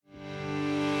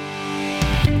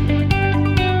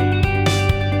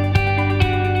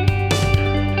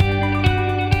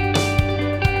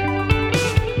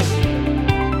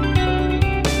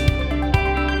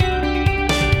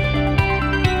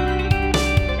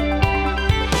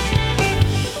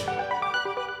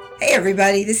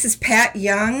Everybody, this is Pat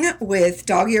Young with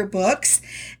Dog Ear Books,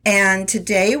 and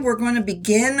today we're going to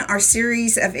begin our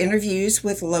series of interviews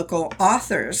with local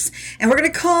authors, and we're going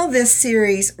to call this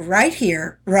series Right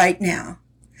Here, Right Now.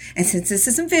 And since this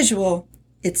isn't visual,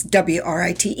 it's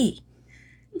WRITE.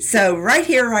 So right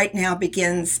here, right now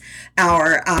begins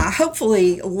our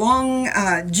hopefully long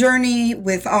journey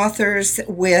with authors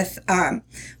with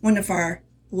one of our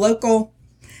local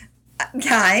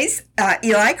guys,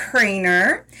 Eli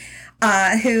Cranor,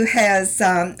 who has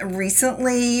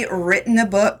recently written a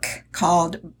book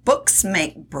called Books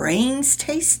Make Brains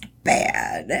Taste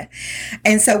Bad.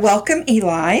 And so welcome,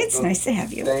 Eli. It's nice to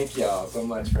have you. Thank y'all so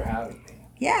much for having me.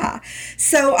 Yeah.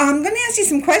 So I'm going to ask you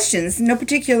some questions, no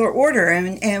particular order,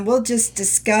 and we'll just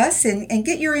discuss and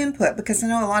get your input, because I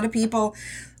know a lot of people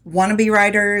want to be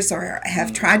writers or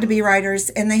have tried to be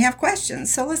writers, and they have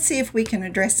questions. So let's see if we can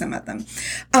address some of them.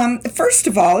 First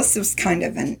of all, this was kind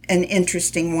of an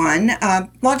interesting one. A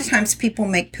lot of times people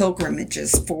make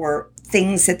pilgrimages for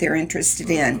things that they're interested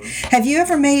in. Have you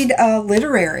ever made a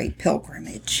literary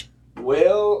pilgrimage?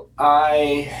 Well,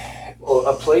 a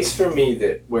place for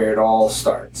me where it all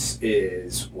starts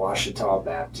is Ouachita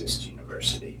Baptist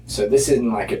University. So this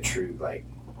isn't like a true,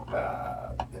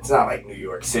 it's not like New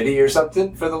York City or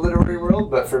something for the literary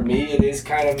world, but for me it is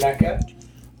kind of Mecca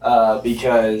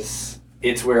because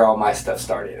it's where all my stuff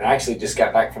started. And I actually just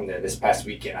got back from there this past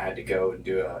weekend. I had to go and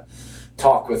do a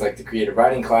talk with the creative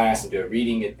writing class and do a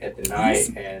reading at the night.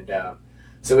 Awesome. And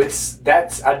so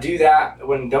I do that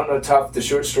when Don't Know Tough, the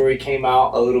short story, came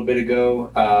out a little bit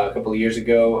ago, a couple of years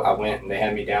ago. I went and they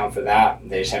had me down for that, and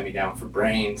they just had me down for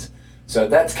Brains. So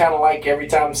that's kind of like every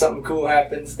time something cool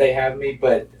happens, they have me.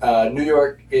 But New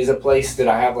York is a place that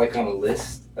I have on a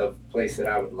list of places that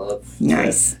I would love.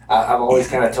 Nice. I've always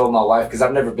kind of told my wife, because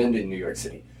I've never been to New York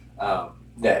City,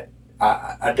 that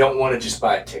I don't want to just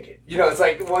buy a ticket. It's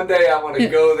like one day I want to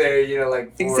go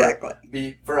there,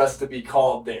 for us to be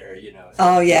called there,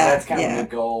 So that's kind of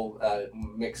the goal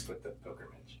mixed with the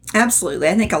pilgrimage. Absolutely.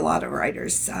 I think a lot of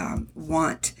writers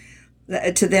want,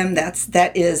 to them,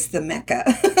 that is the Mecca.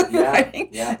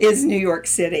 Yeah. Is New York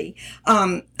City.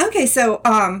 Okay, so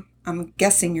I'm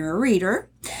guessing you're a reader.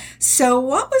 So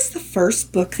what was the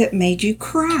first book that made you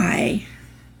cry?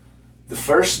 The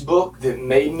first book that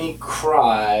made me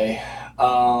cry,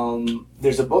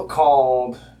 there's a book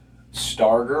called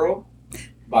Stargirl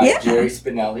by Jerry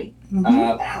Spinelli. Mm-hmm.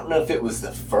 I don't know if it was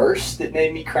the first that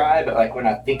made me cry, but when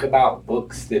I think about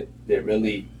books that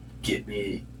really get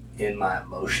me in my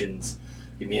emotions,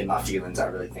 get me in my feelings, I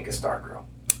really think of Stargirl.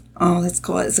 Oh, that's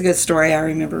cool. It's a good story. I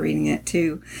remember reading it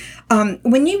too.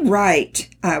 When you write,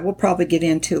 we'll probably get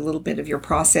into a little bit of your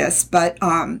process, but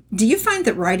do you find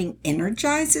that writing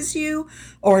energizes you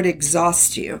or it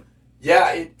exhausts you?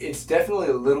 Yeah, it's definitely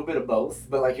a little bit of both,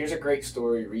 but here's a great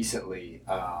story recently.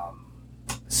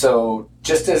 So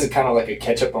just as a kind of a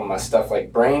catch up on my stuff,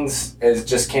 Brains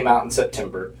just came out in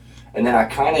September, and then I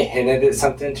kind of hinted at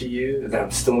something to you that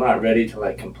I'm still not ready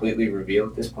to completely reveal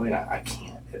at this point. I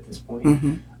can't at this point.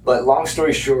 Mm-hmm. But long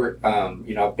story short,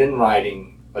 I've been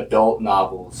writing adult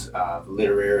novels,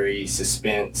 literary,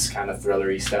 suspense, kind of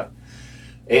thrillery stuff.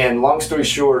 And long story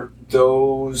short,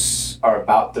 those are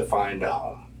about to find a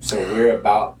home. So we're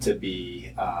about to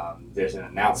be, there's an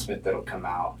announcement that'll come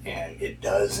out, and it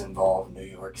does involve New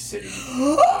York City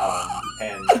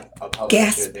and a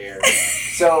publisher there.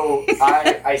 So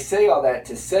I say all that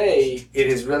to say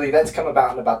that's come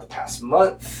about in about the past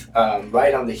month,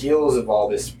 right on the heels of all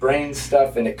this brain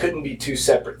stuff, and it couldn't be two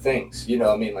separate things.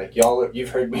 Y'all, you've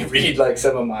heard me read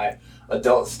some of my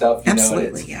adult stuff.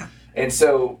 Absolutely, yeah. And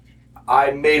so I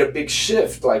made a big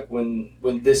shift,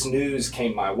 when this news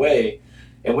came my way,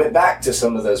 and went back to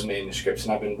some of those manuscripts,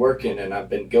 and I've been working and I've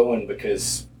been going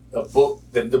because the book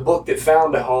that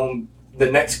found a home,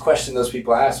 the next question those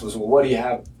people asked was, well, what do you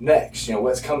have next?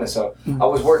 What's coming? So I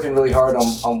was working really hard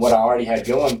on what I already had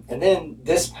going. And then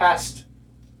this past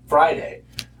Friday,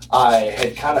 I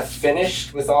had kind of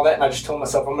finished with all that, and I just told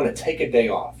myself I'm going to take a day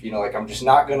off. I'm just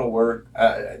not going to work.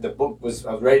 The book I was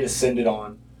ready to send it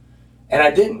on, and I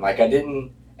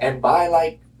didn't. And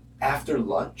by after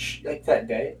lunch, that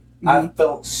day, I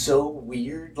felt so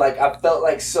weird. I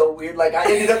felt so weird. I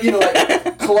ended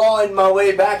up, clawing my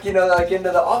way back, into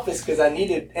the office because I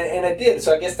needed, and I did.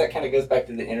 So I guess that kind of goes back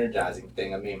to the energizing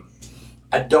thing.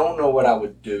 I don't know what I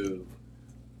would do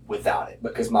without it,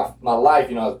 because my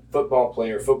life, I was a football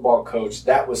player, football coach.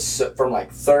 That was from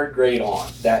third grade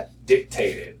on. That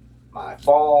dictated my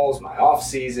falls, my off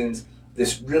seasons,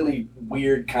 this really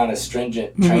weird kind of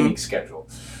stringent training schedule.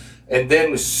 And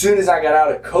then as soon as I got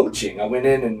out of coaching, I went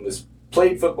in and was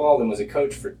played football, then was a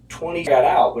coach for 20. Got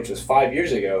out, which was 5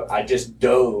 years ago. I just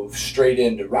dove straight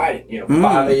into writing.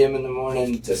 5 a.m. in the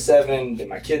morning to 7. Then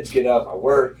my kids get up. I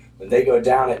work. When they go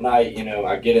down at night,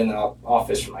 I get in the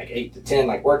office from like 8 to 10,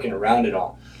 like working around it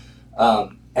all.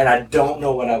 And I don't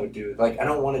know what I would do. Like, I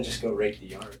don't want to just go rake the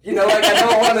yard. I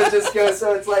don't want to just go.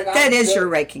 So it's like that is your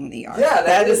raking the yard. Yeah,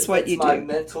 that is what you do. My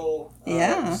mental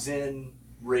Zen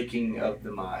raking of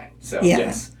the mind. So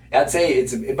yes, I'd say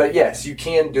but yes, you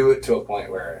can do it to a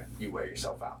point where you wear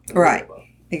yourself out. Right,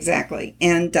 exactly.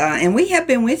 And we have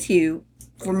been with you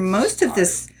for most of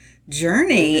this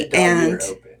journey. And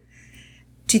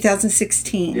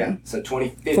 2016. Yeah, so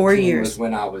 2015 4 years. was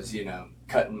when I was,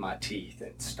 cutting my teeth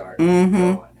and starting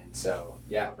going. And so,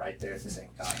 right there at the same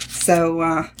time.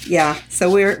 So, so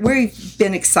we've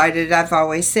been excited. I've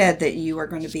always said that you are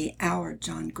going to be our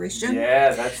John Grisham.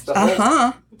 Yeah, that's the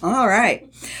hope. All right.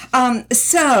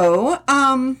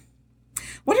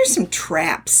 What are some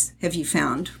traps have you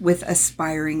found with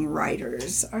aspiring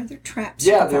writers? Are there traps?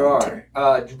 Yeah, there are.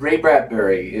 Ray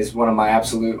Bradbury is one of my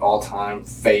absolute all-time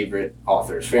favorite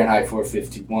authors. Fahrenheit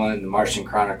 451, The Martian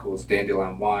Chronicles,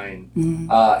 Dandelion Wine.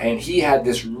 And he had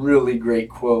this really great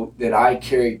quote that I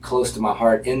carried close to my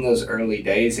heart in those early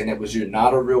days, and it was, "You're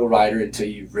not a real writer until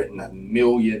you've written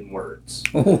 1,000,000 words."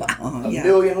 Wow, a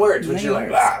million words, which you're like,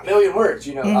 1,000,000 words,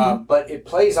 but it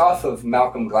plays off of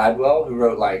Malcolm Gladwell, who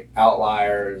wrote like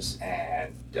Outliers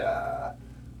and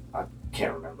I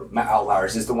can't remember.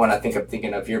 Outliers is the one I think I'm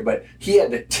thinking of here, but he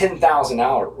had the 10,000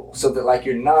 hour rule, so that like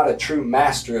you're not a true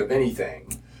master of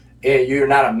anything. You're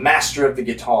not a master of the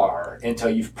guitar until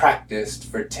you've practiced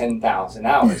for 10,000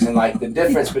 hours. And like the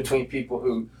difference between people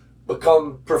who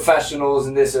become professionals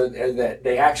in this are that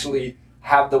they actually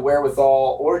have the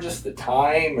wherewithal or just the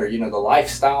time or the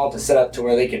lifestyle to set up to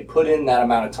where they can put in that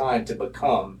amount of time to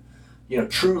become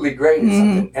truly great at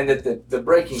something, and that the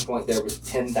breaking point there was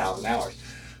 10,000 hours.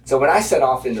 So when I set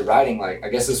off into writing, like, I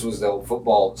guess this was the old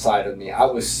football side of me, I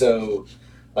was so,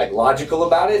 like, logical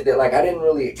about it that, like, I didn't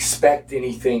really expect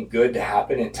anything good to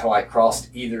happen until I crossed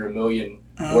either 1,000,000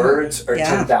 words or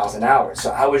 10,000 hours.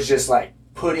 So I was just, like,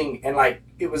 putting, and, like,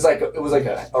 it was like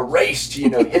a race to,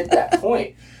 hit that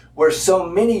point. Where so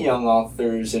many young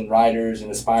authors and writers and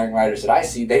aspiring writers that I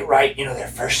see, they write, their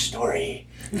first story,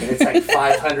 and it's like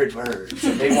 500 words,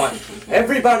 and they want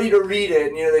everybody to read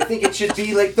it, and they think it should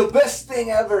be like the best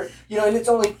thing ever, and it's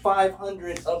only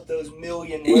 500 of those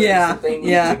 1,000,000 words that they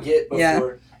need to get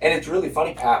before. And it's really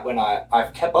funny, Pat, when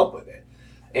I've kept up with it,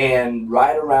 and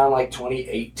right around like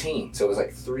 2018, so it was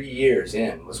like 3 years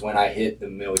in, was when I hit the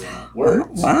 1,000,000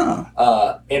 words.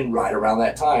 Wow. And right around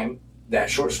that time, that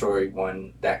short story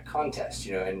won that contest,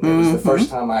 and it was the first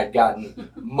time I'd gotten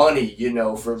money,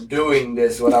 for doing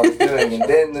this, what I was doing. And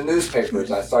then the newspapers,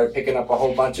 I started picking up a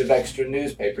whole bunch of extra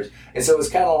newspapers. And so it was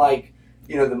kind of like,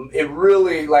 it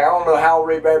really, like, I don't know how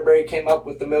Ray Bradbury came up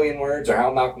with the 1,000,000 words or how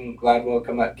Malcolm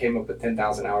Gladwell came up with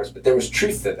 10,000 hours, but there was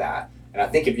truth to that. And I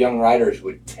think if young writers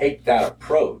would take that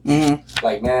approach,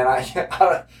 like, man,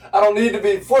 I don't need to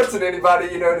be forcing anybody,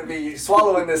 to be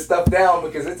swallowing this stuff down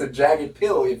because it's a jagged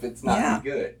pill if it's not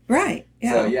good. Right.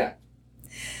 Yeah. So, yeah.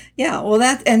 Yeah, well,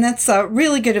 that's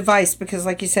really good advice because,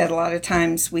 like you said, a lot of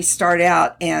times we start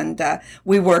out and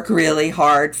we work really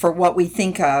hard for what we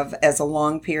think of as a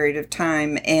long period of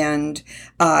time, and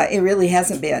it really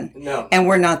hasn't been. No. And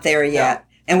we're not there yet. No.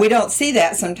 And we don't see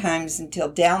that sometimes until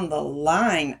down the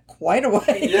line quite a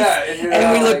way. Yeah,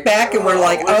 and we look back and we're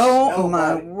like, oh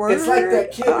my word. It's like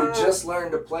that kid who just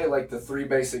learned to play like the 3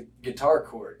 basic guitar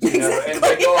chords, Exactly. and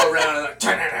they go around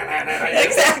and like,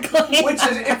 exactly. Which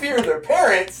is, if you're their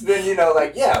parents, then you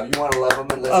want to love them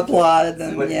and listen applaud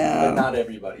them, but not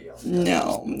everybody else.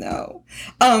 No.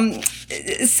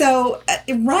 So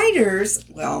writers,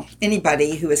 well,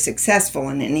 anybody who is successful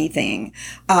in anything,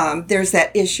 there's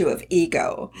that issue of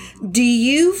ego. Do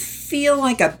you feel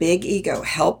like a big ego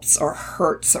helps or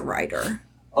hurts a writer?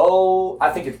 Oh,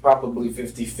 I think it's probably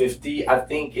 50-50. I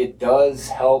think it does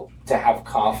help to have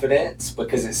confidence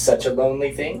because it's such a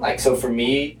lonely thing. Like, so for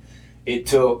me, it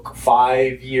took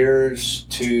 5 years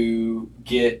to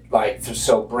get,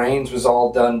 so Brains was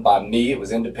all done by me. It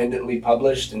was independently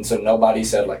published, and so nobody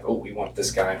said, like, oh, we want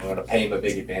this guy, and we're going to pay him a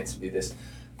big advance to do this.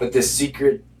 But this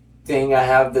secret thing I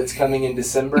have that's coming in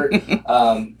December,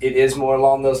 it is more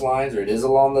along those lines, or it is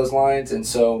along those lines, and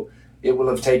so it will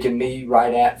have taken me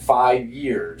right at 5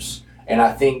 years. And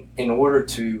I think in order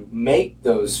to make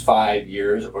those 5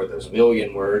 years or those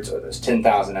 1,000,000 words or those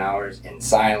 10,000 hours in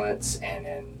silence and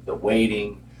in the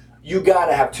waiting, you got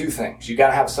to have two things. You got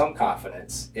to have some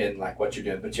confidence in like what you're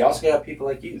doing, but you also got to have people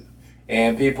like you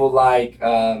and people like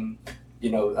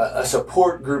a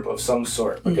support group of some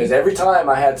sort. Because every time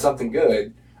I had something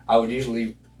good, I would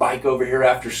usually bike over here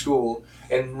after school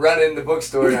and run in the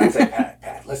bookstore and I'd say,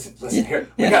 Pat, listen here.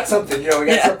 We got something, we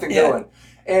got something going.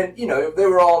 And, they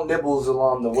were all nibbles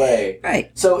along the way. Right.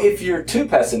 So if you're too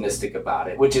pessimistic about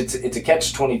it, which it's a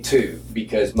catch-22,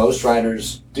 because most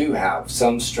writers do have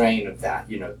some strain of that,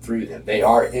 through them. They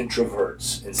are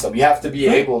introverts. And so you have to be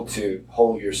able to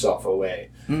hold yourself away.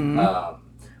 Mm-hmm.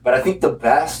 But I think the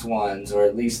best ones, or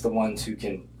at least the ones who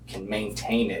can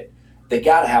maintain it, they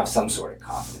got to have some sort of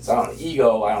confidence. I don't know,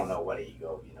 ego, I don't know what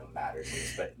ego, matters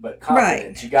is, but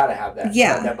confidence, you got to have that,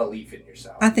 that belief in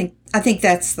yourself. I think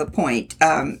that's the point.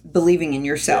 Believing in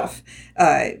yourself,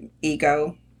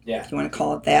 ego, if you want to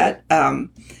call it that.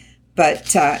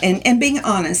 But and being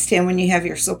honest, and when you have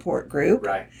your support group,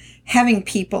 right. Having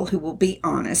people who will be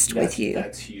honest with you.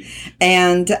 That's huge.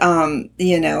 And,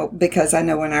 because I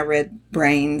know when I read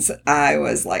Brains, I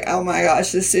was like, oh my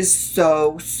gosh, this is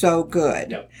so, so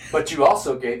good. Yep. But you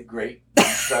also gave great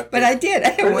But I did. I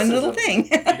had one little thing.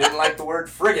 You didn't like the word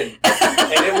friggin'.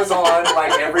 And it was on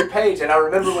like every page. And I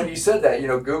remember when you said that,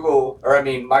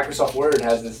 Microsoft Word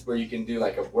has this where you can do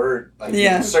like a word, like you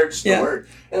can search the word.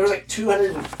 And there was like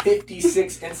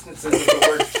 256 instances of the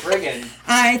word friggin'.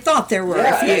 I thought there were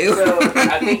a few. So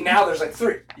I think now there's like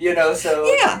 3, so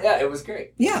it was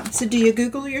great. Yeah. So do you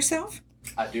Google yourself?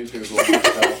 I do Google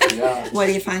myself, yeah. What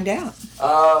do you find out?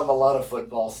 A lot of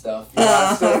football stuff.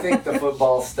 I still think the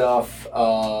football stuff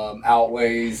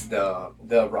outweighs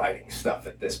the writing stuff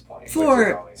at this point.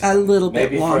 For a little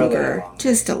bit longer.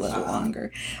 Just a little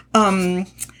longer.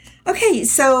 Okay,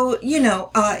 so,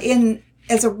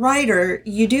 as a writer,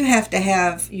 you do have to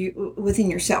have within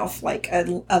yourself, like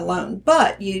alone,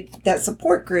 but that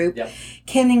support group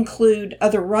can include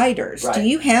other writers. Right. Do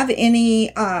you have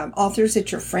any authors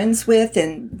that you're friends with,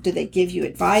 and do they give you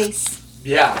advice?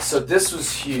 Yeah, so this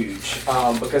was huge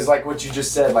because, like what you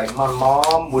just said, like my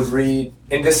mom would read,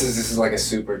 and this is like a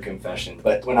super confession,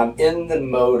 but when I'm in the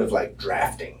mode of like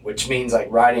drafting, which means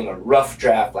like writing a rough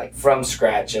draft, like from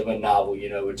scratch of a novel,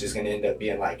 which is going to end up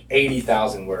being like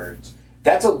 80,000 words.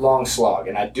 That's a long slog,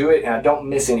 and I do it, and I don't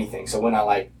miss anything. So when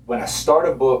I start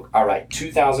a book, I write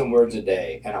 2,000 words a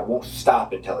day, and I won't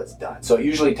stop until it's done. So it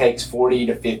usually takes 40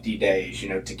 to 50 days,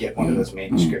 to get one of those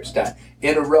manuscripts done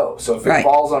in a row. So if it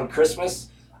falls on Christmas,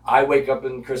 I wake up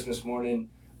in Christmas morning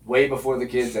way before the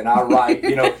kids, and I write.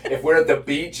 If we're at the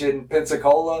beach in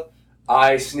Pensacola,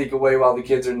 I sneak away while the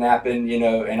kids are napping,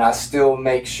 and I still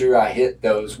make sure I hit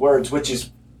those words, which is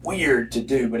weird to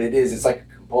do, but it is. It's like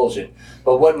compulsion.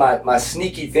 But what my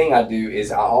sneaky thing I do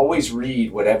is I always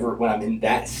read whatever, when I'm in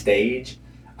that stage,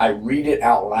 I read it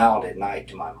out loud at night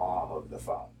to my mom over the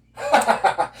phone.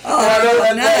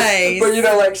 Oh, nice.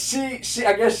 But she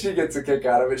I guess she gets a kick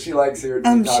out of it. She likes hearing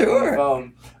me talk on the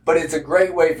phone. But it's a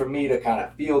great way for me to kind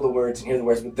of feel the words and hear the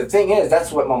words. But the thing is,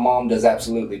 that's what my mom does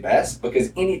absolutely best,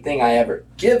 because anything I ever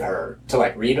give her to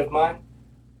like read of mine,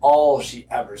 all she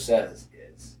ever says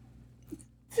is,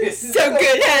 "This is so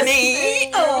good,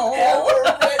 honey." Oh.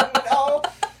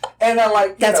 And I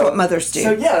like, that's what mothers do.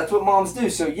 So that's what moms do.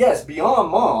 So yes,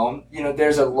 beyond mom,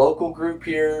 there's a local group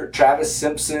here, Travis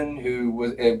Simpson, who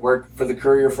worked for the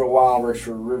Courier for a while, works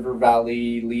for River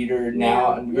Valley Leader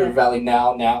now, River Valley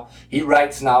Now. He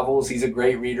writes novels. He's a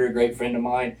great reader, a great friend of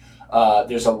mine.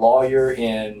 There's a lawyer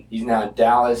he's now in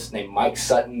Dallas, named Mike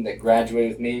Sutton, that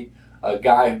graduated with me. A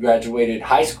guy who graduated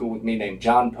high school with me named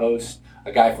John Post.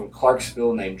 A guy from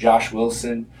Clarksville named Josh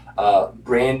Wilson.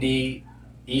 Brandy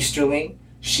Easterling.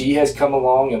 She has come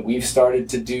along, and we've started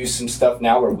to do some stuff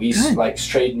now where we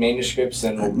trade manuscripts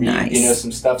and we'll read,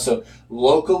 some stuff. So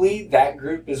locally, that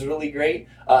group is really great.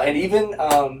 And even,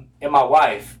 and my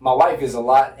wife is a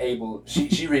lot able,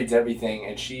 she reads everything,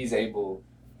 and she's able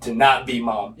to not be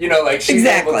mom. She's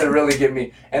able to really give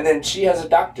me. And then she has a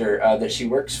doctor that she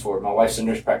works for. My wife's a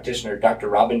nurse practitioner, Dr.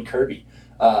 Robin Kirby,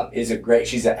 she's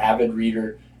an avid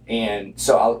reader. And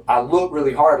so I look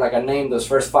really hard, like I named those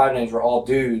first 5 names were all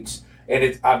dudes.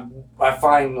 And I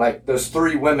find like those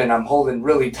 3 women I'm holding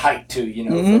really tight to,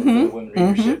 for the women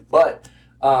readership. But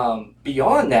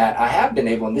beyond that, I have been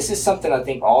able, and this is something I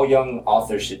think all young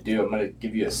authors should do. I'm going to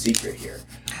give you a secret here.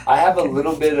 I have a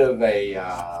little bit of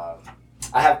I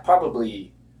have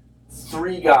probably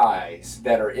 3 guys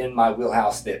that are in my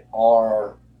wheelhouse that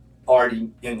are already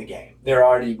in the game. They're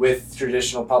already with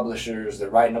traditional publishers. They're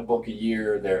writing a book a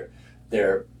year.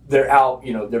 They're out,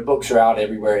 their books are out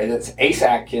everywhere. And it's Ace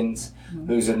Atkins,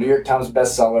 who's a New York Times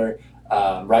bestseller,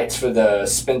 writes for the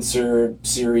Spencer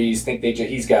series.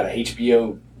 He's got an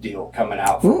HBO deal coming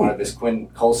out for one of his Quinn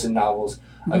Coulson novels.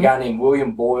 A guy named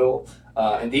William Boyle,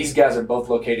 and these guys are both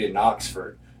located in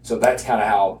Oxford. So that's kind of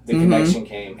how the connection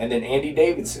came. And then Andy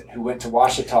Davidson, who went to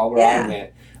Ouachita where I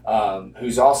went,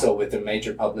 who's also with a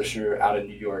major publisher out of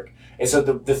New York. And so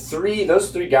those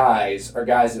three guys are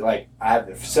guys that, like, I have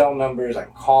their cell numbers, I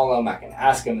can call them, I can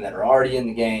ask them, that are already in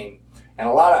the game. And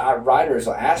a lot of writers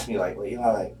will ask me, like,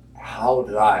 well, like, how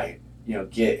did I,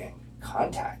 get in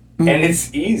contact? And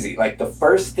it's easy. Like, the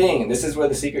first thing, and this is where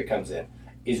the secret comes in,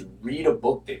 is read a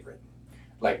book they've written.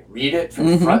 Like, read it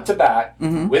from front to back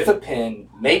with a pen,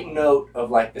 make note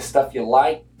of, like, the stuff you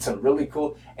like, some really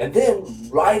cool, and then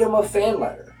write them a fan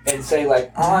letter and say,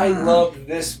 like, I love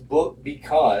this book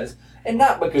because, and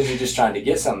not because you're just trying to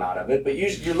get something out of it, but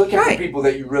you're looking for people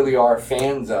that you really are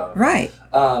fans of. Right.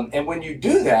 And when you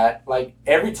do that, like,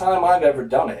 every time I've ever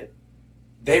done it,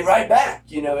 they write back,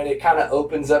 and it kind of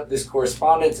opens up this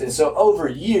correspondence. And so over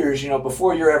years,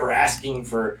 before you're ever asking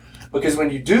for, because when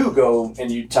you do go and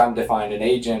you time to find an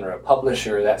agent or a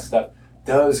publisher or that stuff,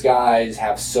 those guys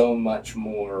have so much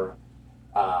more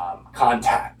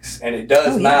contacts. And it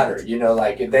does matter,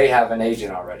 like, if they have an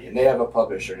agent already and they have a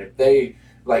publisher, and if they,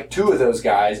 like, two of those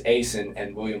guys, Ace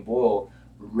and William Boyle,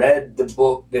 read the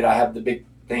book that I have the big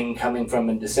thing coming from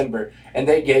in December, and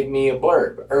they gave me a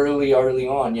blurb early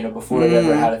on, before it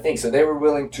ever had a thing. So they were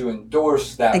willing to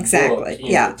endorse that book,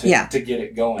 to get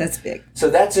it going. That's big. So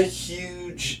that's a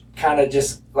huge kind of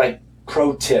just, like,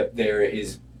 pro tip there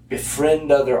is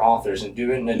befriend other authors and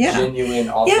do it in a genuine,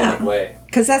 authentic way.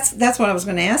 Because that's what I was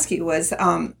going to ask you was,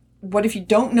 what if you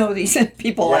don't know these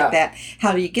people like that?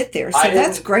 How do you get there? So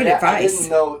that's great advice. I didn't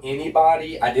know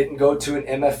anybody. I didn't go to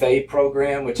an MFA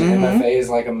program, which an MFA is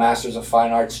like a Master's of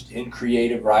Fine Arts in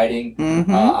Creative Writing.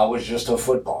 I was just a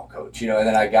football coach, and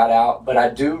then I got out. But I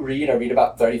do read. I read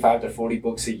about 35 to 40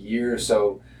 books a year.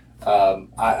 So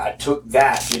I took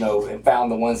that, and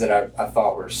found the ones that I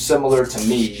thought were similar to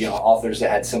me, authors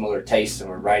that had similar tastes and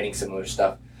were writing similar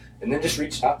stuff. And then just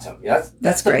reached out to them.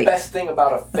 That's great. The best thing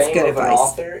about a fame of an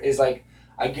author is, like,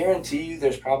 I guarantee you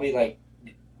there's probably,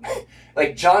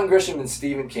 like John Grisham and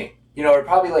Stephen King, are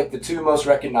probably, like, the two most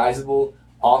recognizable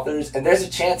authors. And there's a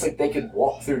chance, like, they could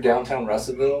walk through downtown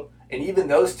Russellville, and even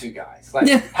those two guys, like,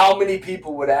 how many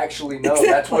people would actually know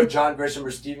that's what John Grisham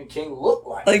or Stephen King looked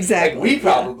like? Exactly. Like, we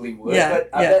probably would, but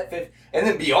I bet, and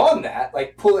then beyond that,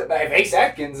 like, pull it back. If Ace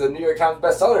Atkins, a New York Times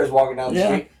bestseller, is walking down the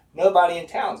street, nobody in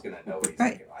town's going to know what he's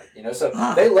thinking like, so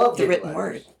they love the written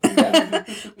word.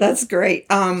 That's great.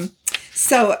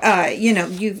 So,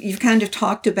 you've kind of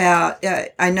talked about,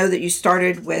 I know that you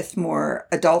started with more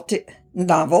adult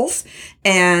novels,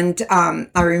 and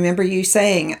I remember you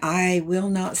saying, I will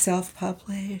not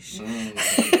self-publish.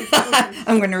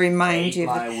 I'm going to remind you.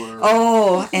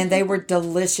 Oh, and they were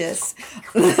delicious.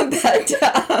 But,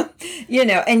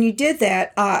 and you did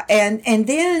that, and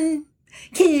then...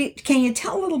 Can you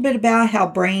tell a little bit about how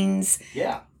Brains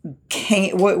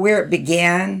came, where it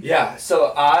began? Yeah, so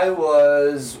I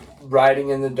was writing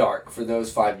in the dark for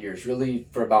those 5 years, really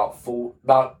for about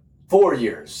 4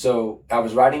 years. So I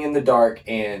was writing in the dark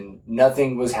and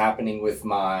nothing was happening with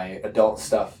my adult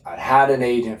stuff. I'd had an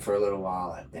agent for a little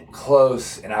while, I'd been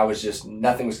close, and I was just,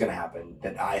 nothing was going to happen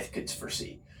that I could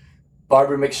foresee.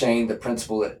 Barbara McShane, the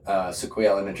principal at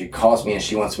Sequoia Elementary, calls me and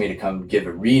she wants me to come give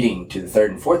a reading to the 3rd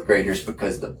and 4th graders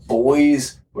because the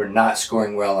boys were not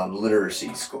scoring well on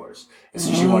literacy scores. And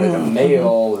so she wanted a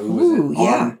male who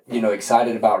was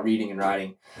excited about reading and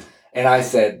writing. And I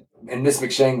said, and Miss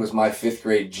McShane was my 5th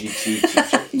grade GT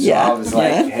teacher. So I was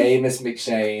like, hey, Miss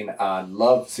McShane, I'd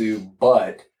love to,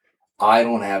 but I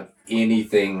don't have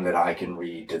anything that I can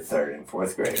read to 3rd and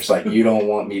 4th graders. Like, you don't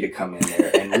want me to come in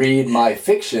there and read my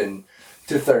fiction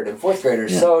to 3rd and 4th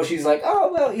graders. So she's like,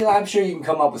 oh, well, I'm sure you can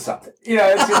come up with something.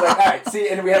 And she's like, all right, see,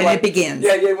 and we had it begins.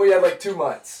 Yeah, we had like 2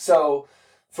 months. So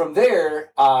from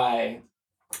there, I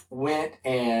went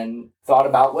and thought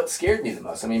about what scared me the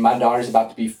most. I mean, my daughter's about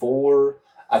to be 4.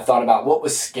 I thought about what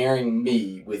was scaring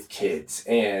me with kids.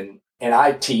 And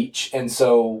I teach, and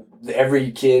so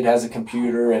every kid has a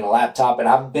computer and a laptop, and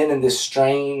I've been in this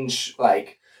strange,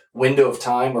 like, window of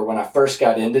time where when I first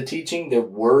got into teaching, there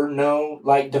were no,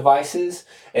 like, devices,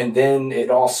 and then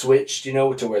it all switched,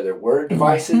 to where there were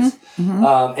devices.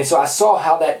 And so I saw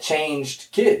how that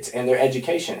changed kids and their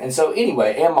education. And so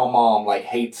anyway, and my mom, like,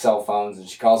 hates cell phones, and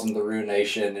she calls them the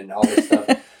ruination and all this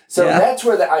stuff. So that's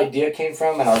where the idea came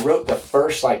from, and I wrote the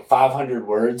first, 500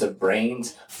 words of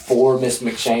Brains for Miss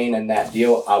McShane and that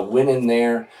deal. I went in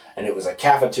there, and it was a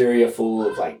cafeteria full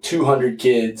of, 200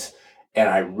 kids, and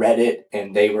I read it,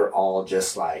 and they were all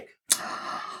just like,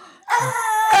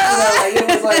 it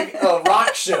was like a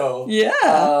rock show.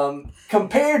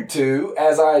 compared to,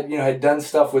 as I, had done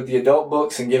stuff with the adult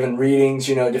books and given readings,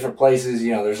 different places,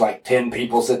 there's like 10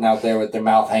 people sitting out there with their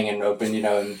mouth hanging open,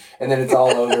 and then it's all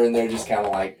over and they're just kind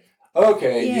of like,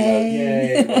 okay,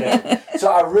 yay, whatever.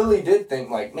 So I really did think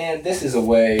like, man, this is a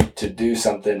way to do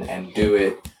something and do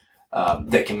it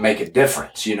that can make a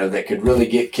difference, that could really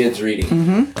get kids reading.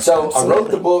 Mm-hmm. So Absolutely. I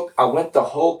wrote the book. I went the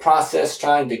whole process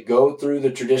trying to go through the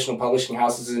traditional publishing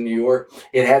houses in New York.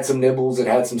 It had some nibbles. It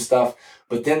had some stuff.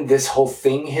 But then this whole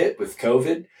thing hit with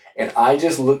COVID. And I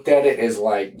just looked at it as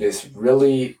like this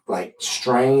really like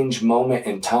strange moment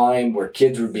in time where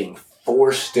kids were being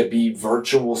forced to be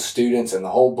virtual students. And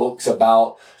the whole book's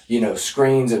about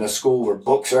screens in a school where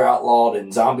books are outlawed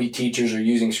and zombie teachers are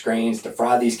using screens to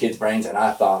fry these kids' brains. And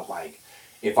I thought, like,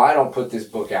 if I don't put this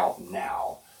book out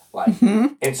now, like,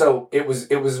 Mm-hmm. and so it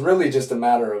was really just a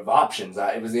matter of options.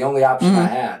 It was the only option I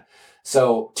had.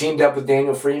 So teamed up with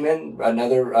Daniel Freeman,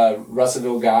 another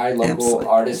Russellville guy, local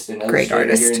artist and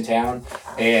illustrator here in town.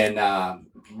 And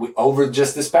over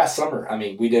just this past summer, I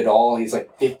mean, we did he's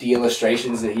like 50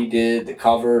 illustrations that he did, the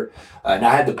cover. And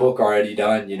I had the book already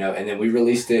done, and then we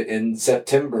released it in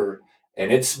September.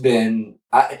 And it's been,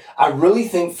 I really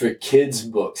think for kids'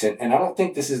 books, and I don't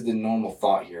think this is the normal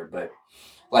thought here, but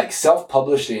like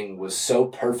self-publishing was so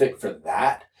perfect for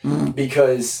that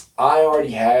because I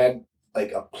already had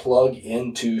like a plug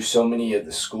into so many of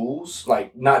the schools,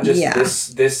 like not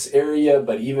just this area,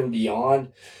 but even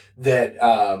beyond that.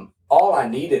 All I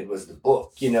needed was the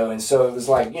book, and so it was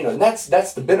like, and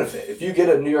that's the benefit. If you get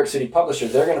a New York City publisher,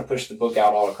 they're going to push the book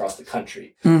out all across the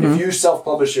country. Mm-hmm. If you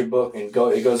self-publish your book and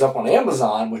it goes up on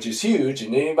Amazon, which is huge,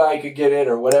 and anybody could get it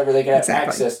or whatever, they can have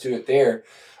access to it there,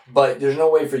 but there's no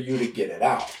way for you to get it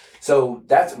out. So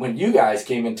that's when you guys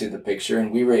came into the picture and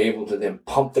we were able to then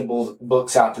pump the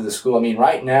books out to the school. I mean,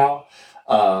 right now,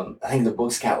 I think the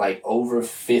book's got like over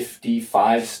 50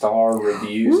 5-star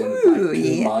reviews in like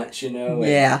 2 months,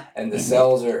 and the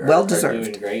sales are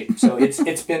doing great. So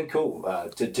it's been cool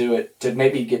to do it, to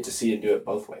maybe get to see and do it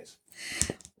both ways.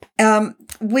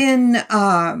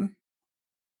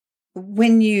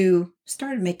 When you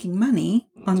started making money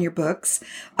on your books,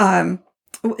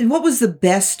 what was the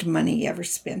best money you ever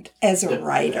spent as a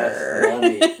writer?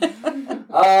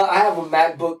 I have a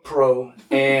MacBook Pro,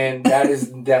 and that is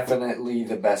definitely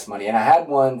the best money. And I had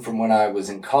one from when I was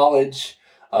in college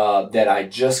that I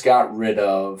just got rid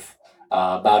of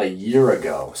about a year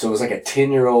ago. So it was like a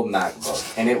 10-year-old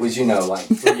MacBook, and it was, like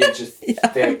 3 inches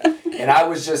thick. And I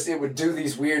was it would do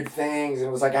these weird things. And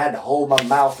it was like I had to hold my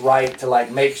mouth right to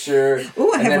like make sure.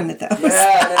 Ooh, I have one of those.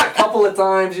 Yeah, and then a couple of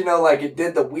times, like it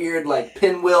did the weird like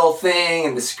pinwheel thing,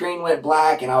 and the screen went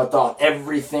black, and I thought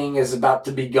everything is about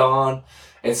to be gone.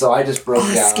 And so I just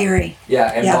broke down. Scary.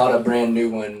 Yeah, and bought a brand new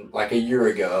one like a year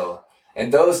ago.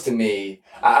 And those to me,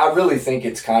 I really think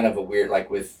it's kind of a weird,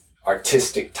 like with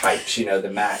artistic types,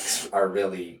 the Macs are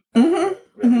really,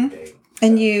 really big.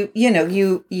 And you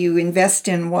invest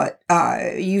in what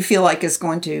you feel like is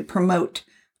going to promote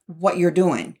what you're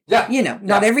doing. Yeah.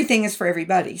 Not everything is for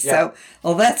everybody. So,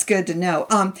 well, that's good to know.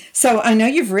 So I know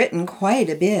you've written quite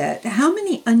a bit. How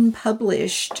many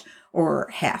unpublished or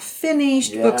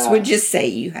half-finished books would you say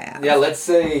you have? Yeah, let's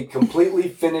say completely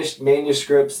finished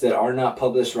manuscripts that are not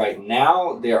published right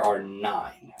now, there are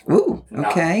 9. Ooh,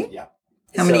 okay. 9, yeah.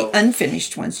 How many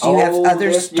unfinished ones? Do you have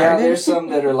others started? Yeah, there's some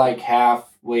that are like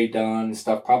halfway done and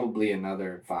stuff, probably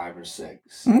another 5 or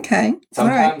 6. Okay.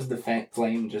 Sometimes the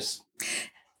flame just...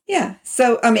 Yeah.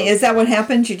 So, I mean, is that what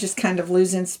happens? You just kind of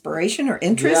lose inspiration or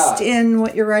interest in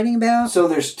what you're writing about? So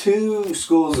there's 2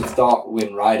 schools of thought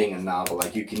when writing a novel.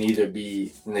 Like you can either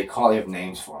be, and they have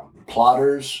names for them,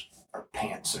 plotters or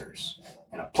pantsers.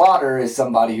 And a plotter is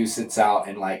somebody who sits out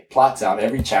and like plots out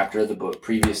every chapter of the book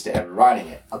previous to ever writing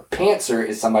it. A pantser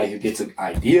is somebody who gets an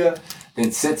idea,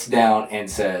 then sits down and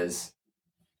says,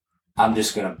 I'm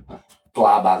just going to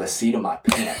fly by the seat of my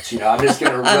pants. I'm just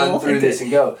going to run through this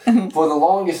and go. For the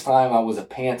longest time, I was a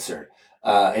pantser.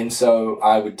 And so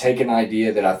I would take an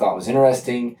idea that I thought was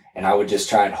interesting, and I would just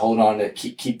try and hold on to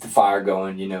keep the fire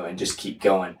going, and just keep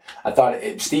going. I thought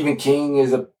Stephen King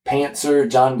is a pantser,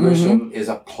 John Grisham is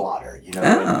a plotter,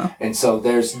 and so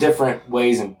there's different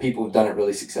ways, and people have done it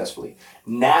really successfully.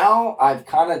 Now I've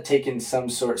kind of taken some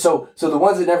sort. So the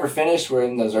ones that never finished were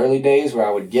in those early days where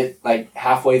I would get like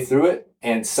halfway through it,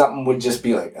 and something would just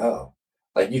be like, oh.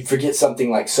 Like, you'd forget something,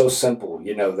 like, so simple,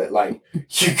 that, like,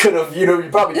 you could have, you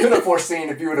probably could have foreseen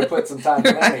if you would have put some time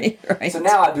in it. Right. So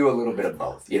now I do a little bit of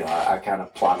both. I kind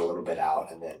of plot a little bit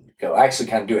out and then go. I actually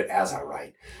kind of do it as I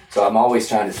write. So I'm always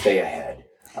trying to stay ahead.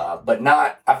 But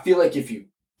not, I feel like if you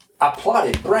I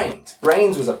plotted Brains.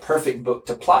 Brains was a perfect book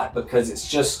to plot because it's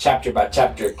just chapter by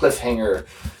chapter, cliffhanger,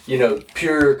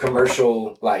 pure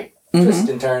commercial, like twists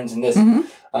and turns and this.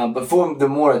 But for the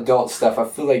more adult stuff, I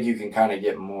feel like you can kind of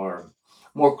get more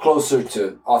closer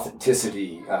to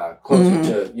authenticity, closer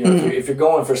to, if you're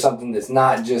going for something that's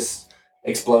not just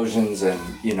explosions and,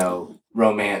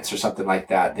 romance or something like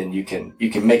that, then you can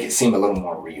make it seem a little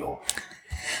more real.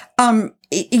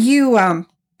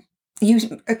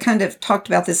 You kind of talked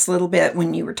about this a little bit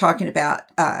when you were talking about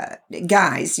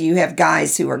guys. You have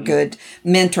guys who are good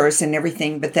mentors and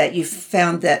everything, but that you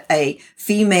found that a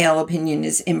female opinion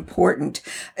is important.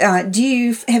 Have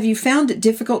you found it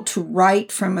difficult to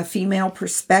write from a female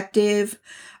perspective,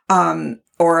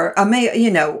 or a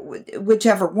male?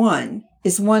 Whichever one,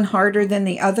 is one harder than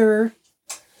the other?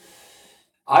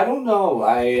 I don't know.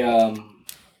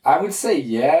 I would say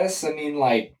yes. I mean,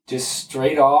 like, just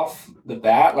straight off the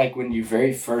bat, like when you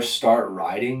very first start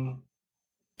writing,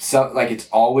 so like it's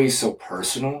always so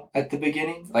personal at the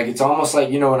beginning. Like it's almost like,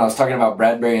 when I was talking about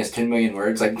Bradbury and his 10 million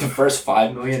words, like the first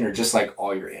 5 million are just like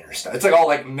all your inner stuff. It's like all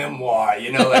like memoir,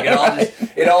 like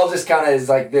it all just kind of is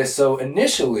like this. So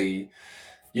initially,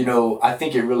 I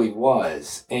think it really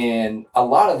was. And a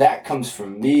lot of that comes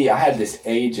from me. I had this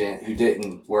agent who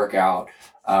didn't work out.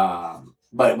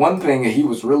 But one thing that he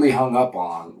was really hung up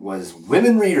on was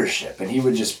women readership. And he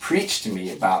would just preach to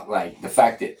me about like the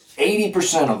fact that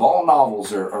 80% of all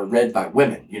novels are read by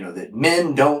women, that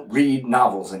men don't read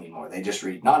novels anymore. They just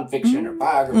read nonfiction or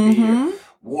biography or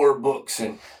war books.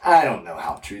 And I don't know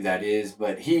how true that is,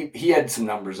 but he had some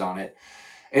numbers on it.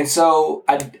 And so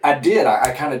I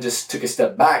kind of just took a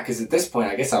step back because at this point,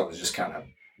 I guess I was just kind of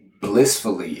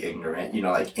blissfully ignorant,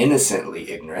 like innocently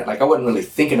ignorant. Like I wasn't really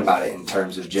thinking about it in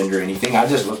terms of gender or anything. I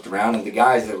just looked around and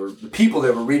the people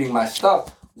that were reading my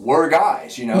stuff were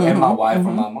guys, and my wife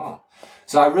and my mom.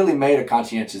 So I really made a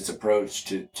conscientious approach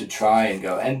to try and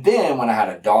go. And then when I had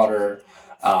a daughter,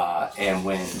 and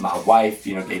when my wife,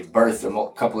 gave birth,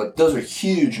 a couple of, those are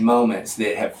huge moments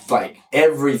that have like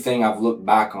everything I've looked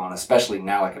back on, especially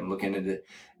now, like I'm looking at it,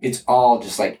 it's all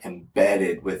just like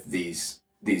embedded with these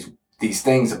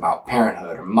things about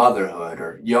parenthood or motherhood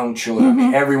or young children. I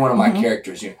mean, every one of my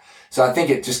characters, So I think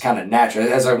it just kind of natural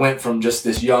as I went from just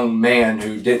this young man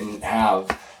who didn't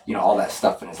have, all that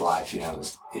stuff in his life,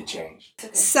 it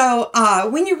changed. So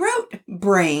when you wrote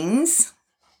Brains,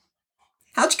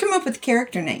 how'd you come up with the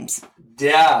character names?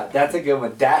 Yeah, that's a good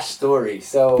one. Dash Story.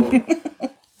 So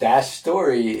Dash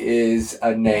Story is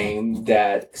a name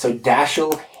so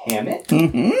Dashiell Hammett?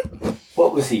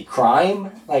 What was he?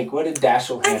 Crime? Like, what did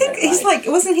Dashiell Hammett I think he's like,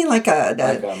 wasn't he like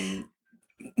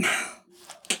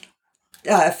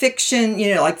fiction,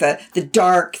 like the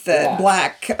dark,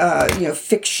 black,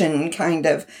 fiction kind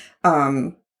of,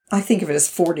 I think of it as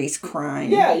 40s crime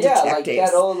detectives. Like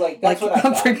that old, like that's what I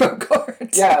thought. Humphrey Bogart.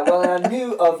 Yeah, well, I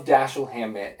knew of Dashiell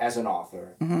Hammett as an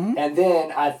author. And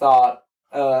then I thought,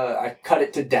 I cut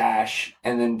it to Dash,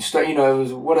 and then it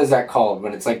was, what is that called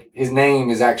when it's like his name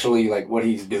is actually like what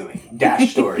he's doing?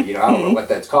 Dash Story. I don't know what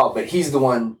that's called, but he's the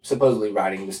one supposedly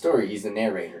writing the story. He's the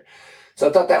narrator. So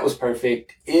I thought that was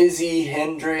perfect. Izzy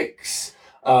Hendricks.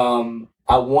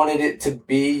 I wanted it to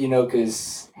be,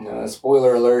 because,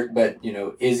 spoiler alert, but,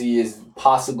 Izzy is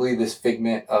possibly this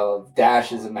figment of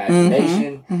Dash's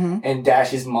imagination, and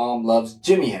Dash's mom loves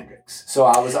Jimi Hendrix. So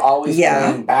I was always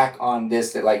going back on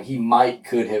this, that, like, he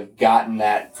could have gotten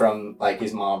that from, like,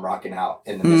 his mom rocking out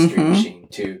in the Mystery Machine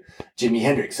to Jimi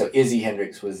Hendrix. So Izzy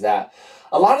Hendrix was that.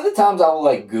 A lot of the times I will,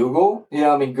 like, Google,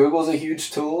 Google's a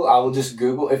huge tool. I will just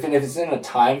Google, if it's in a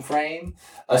time frame,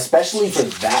 especially for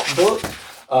that book,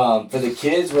 for the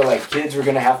kids, where like kids were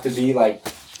going to have to be like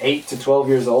 8 to 12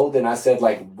 years old. And I said,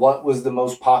 like, what was the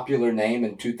most popular name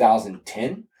in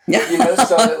 2010? So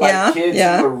that like kids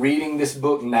who are reading this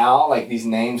book now, like these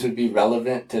names would be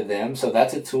relevant to them. So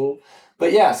that's a tool.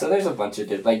 But yeah, so there's a bunch of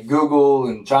different, like Google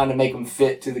and trying to make them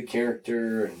fit to the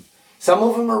character. And some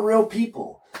of them are real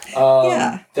people.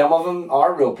 Some of them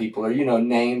are real people or,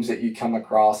 names that you come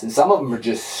across. And some of them are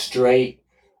just straight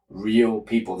real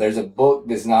people. There's a book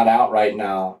that's not out right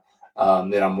now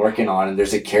that I'm working on, and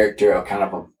there's a character, a kind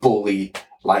of a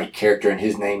bully-like character, and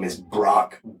his name is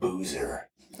Brock Boozer.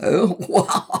 Oh,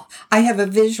 wow. I have a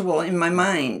visual in my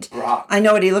mind. Brock I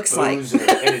know what he looks Boozer, like.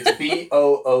 and it's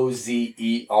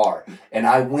Boozer. And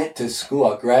I went to school,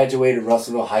 I graduated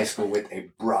Russellville High School with a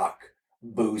Brock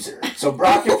Boozer. So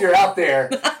Brock, if you're out there,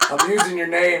 I'm using your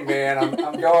name, man.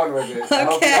 I'm going with it. I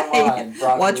hope you don't mind,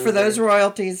 Brock Watch Boozer. for those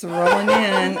royalties rolling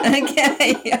in.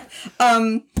 Okay.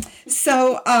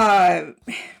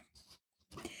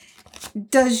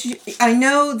 I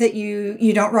know that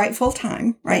you don't write full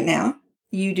time right now.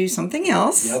 you do something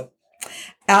else. Yep.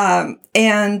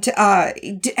 And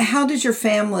how does your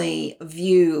family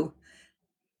view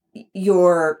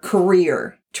your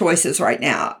career choices right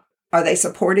now? Are they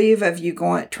supportive of you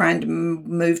trying to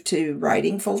move to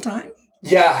writing full time?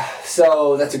 Yeah,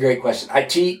 so that's a great question. I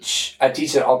teach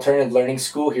an alternative learning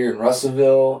school here in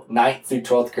Russellville, 9th through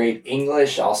 12th grade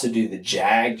English. I also do the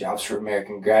JAG, Jobs for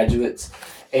American Graduates.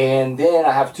 And then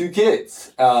I have 2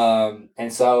 kids.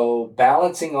 And so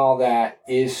balancing all that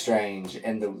is strange.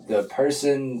 And the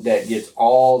person that gets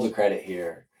all the credit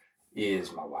here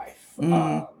is my wife,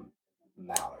 Mallory.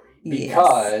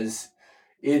 Because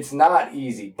it's not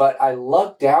easy. But I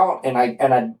lucked out,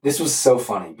 and this was so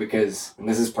funny because, and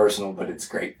this is personal, but it's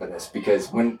great for this,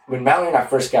 because when Mallory and I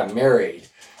first got married,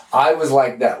 I was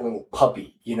like that little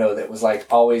puppy, that was like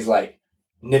always like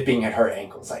nipping at her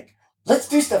ankles, like, let's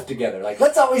do stuff together. Like,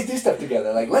 let's always do stuff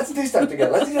together. Like, let's do stuff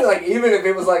together. Let's do like, even if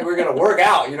it was like, we're going to work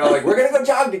out, like, we're going to go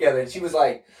jog together. And she was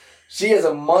like, she has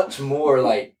a much more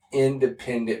like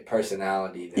independent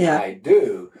personality than I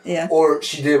do. Yeah. Or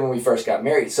she did when we first got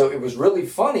married. So it was really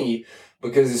funny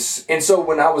because, and so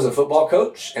when I was a football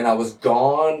coach and I was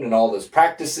gone and all those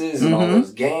practices and all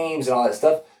those games and all that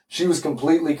stuff, she was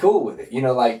completely cool with it.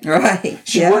 Like, right.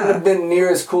 She wouldn't have been near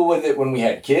as cool with it when we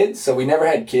had kids. So we never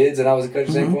had kids, and I was a coach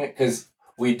at that point, because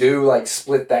we do like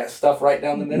split that stuff right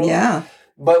down the middle. Yeah.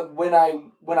 But when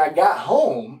I got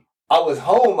home, I was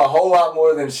home a whole lot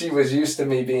more than she was used to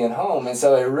me being home. And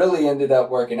so it really ended up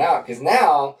working out, because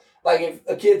now, like, if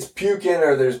a kid's puking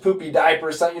or there's poopy diaper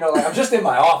or something, like, I'm just in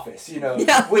my office,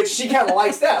 which she kind of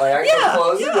likes that. Like, I can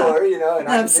close the door, and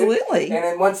absolutely. And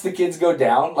then once the kids go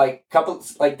down, like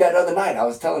that other night I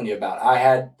was telling you about,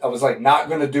 I was like not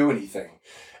going to do anything.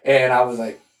 And I was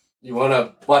like, you want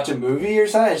to watch a movie or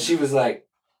something? And she was like,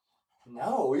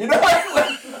 no,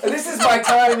 this is my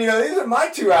time, these are my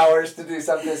 2 hours to do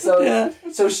something. So,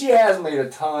 so she has made a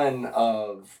ton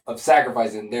of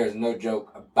sacrifice, and there's no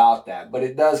joke about that, but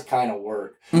it does kind of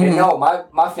work. And no,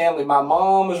 my family, my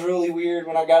mom was really weird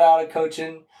when I got out of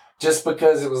coaching, just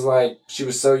because it was like, she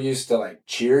was so used to like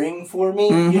cheering for me,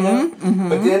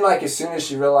 but then like, as soon as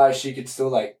she realized she could still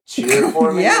like cheer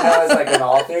for me, as like an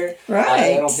author, right.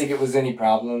 I don't think it was any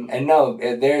problem. And no,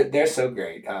 they're so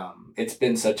great. It's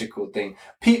been such a cool thing.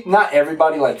 Not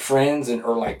everybody, like friends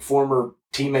or like former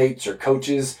teammates or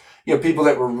coaches, people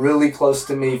that were really close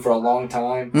to me for a long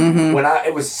time.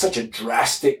 It was such a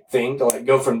drastic thing to like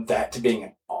go from that to being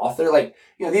an author. Like,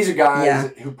 these are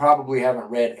guys who probably haven't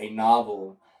read a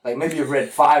novel. Like, maybe you've read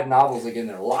 5 novels like in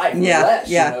their life or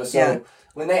less, So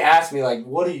when they ask me like,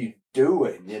 what are you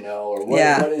doing, or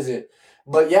what is it?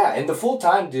 But in the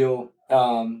full-time deal,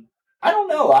 I don't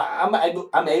know.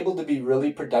 I'm able to be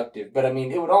really productive, but I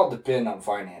mean, it would all depend on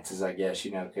finances, I guess,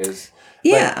 because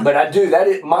But I do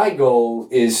that. My goal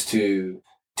is to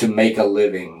make a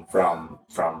living from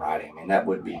writing. I mean, that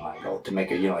would be my goal, to make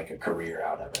a career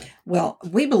out of it. Well,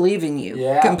 we believe in you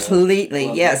completely.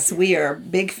 Well, yes, we are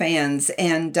big fans,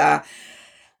 and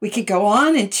we could go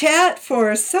on and chat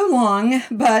for so long,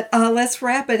 but let's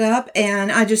wrap it up.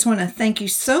 And I just want to thank you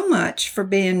so much for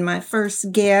being my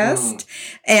first guest.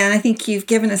 And I think you've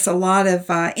given us a lot of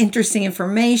interesting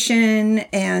information,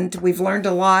 and we've learned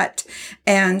a lot.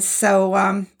 And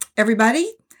so,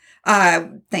 everybody,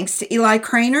 thanks to Eli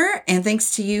Cranor, and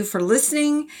thanks to you for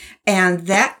listening. And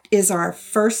that is our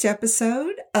first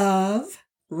episode of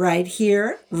Right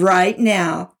Here, Right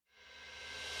Now.